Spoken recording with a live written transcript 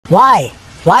Why?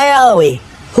 Why are we?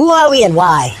 Who are we and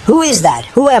why? Who is that?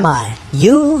 Who am I?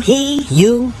 You, he,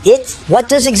 you, it? What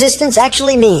does existence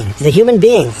actually mean? The human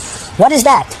being. What is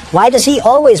that? Why does he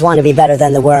always want to be better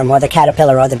than the worm or the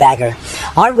caterpillar or the bagger?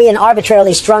 Aren't we an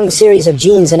arbitrarily strung series of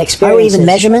genes and experiences? Are we even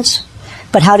measurements?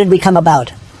 But how did we come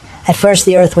about? At first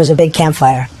the earth was a big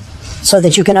campfire. So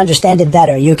that you can understand it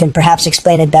better, you can perhaps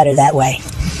explain it better that way.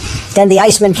 Then the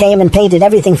iceman came and painted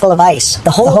everything full of ice.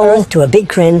 The whole earth to a big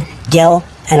crin, gill,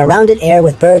 and a rounded air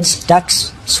with birds,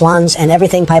 ducks, swans, and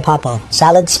everything pipopo.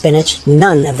 Salad, spinach,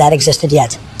 none of that existed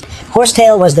yet.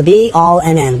 Horsetail was the be all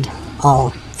and end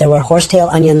all. There were horsetail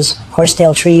onions,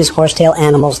 horsetail trees, horsetail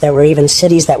animals. There were even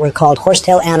cities that were called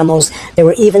horsetail animals. There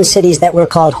were even cities that were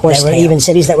called horsetail. There were even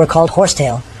cities that were called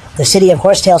horsetail. The city of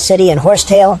Horsetail City and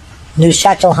Horsetail,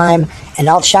 Neuschattelheim and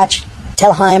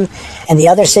Altschattelheim, and the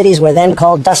other cities were then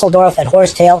called Dusseldorf at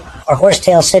Horsetail or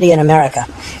Horsetail City in America.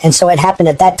 And so it happened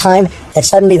at that time that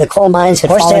suddenly the coal mines had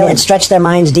fallen and stretched their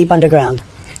mines deep underground.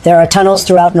 There are tunnels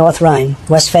throughout North Rhine,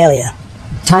 Westphalia.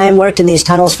 Time worked in these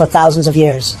tunnels for thousands of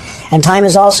years. And time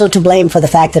is also to blame for the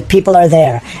fact that people are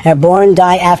there, are born,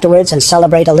 die afterwards, and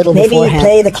celebrate a little beforehand. Maybe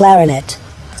play the clarinet.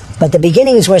 But the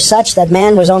beginnings were such that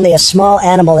man was only a small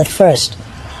animal at first.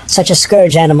 Such a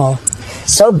scourge animal.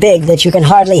 So big that you can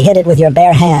hardly hit it with your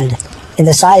bare hand. In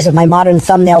the size of my modern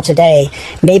thumbnail today,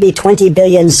 maybe 20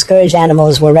 billion scourge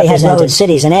animals were represented.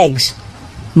 Cities and eggs.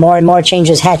 More and more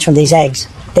changes hatch from these eggs.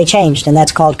 They changed, and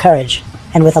that's called courage.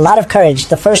 And with a lot of courage,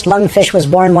 the first lungfish was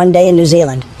born one day in New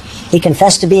Zealand. He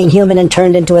confessed to being human and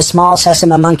turned into a small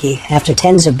sesame monkey after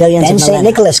tens of billions of millennia. Then St.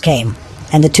 Nicholas came,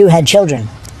 and the two had children.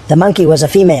 The monkey was a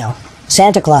female.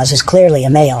 Santa Claus is clearly a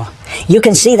male. You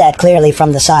can see that clearly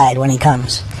from the side when he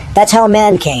comes. That's how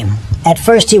man came. At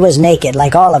first he was naked,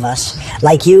 like all of us.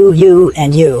 Like you,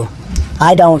 and you.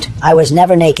 I was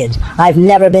never naked. I've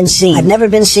never been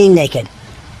seen naked.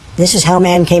 This is how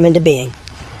man came into being.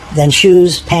 Then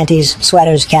shoes, panties,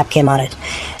 sweaters, cap came on it.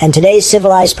 And today's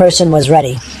civilized person was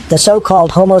ready. The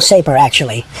so-called Homo sapiens,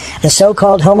 actually. The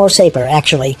so-called Homo sapiens,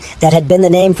 actually, that had been the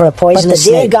name for a poisonous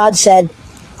snake. But the dear God said,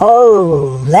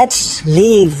 "Oh, let's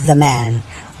leave the man.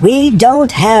 We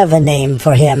don't have a name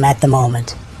for him at the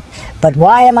moment." But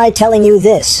why am I telling you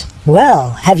this?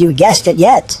 Well, have you guessed it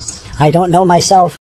yet? I don't know myself.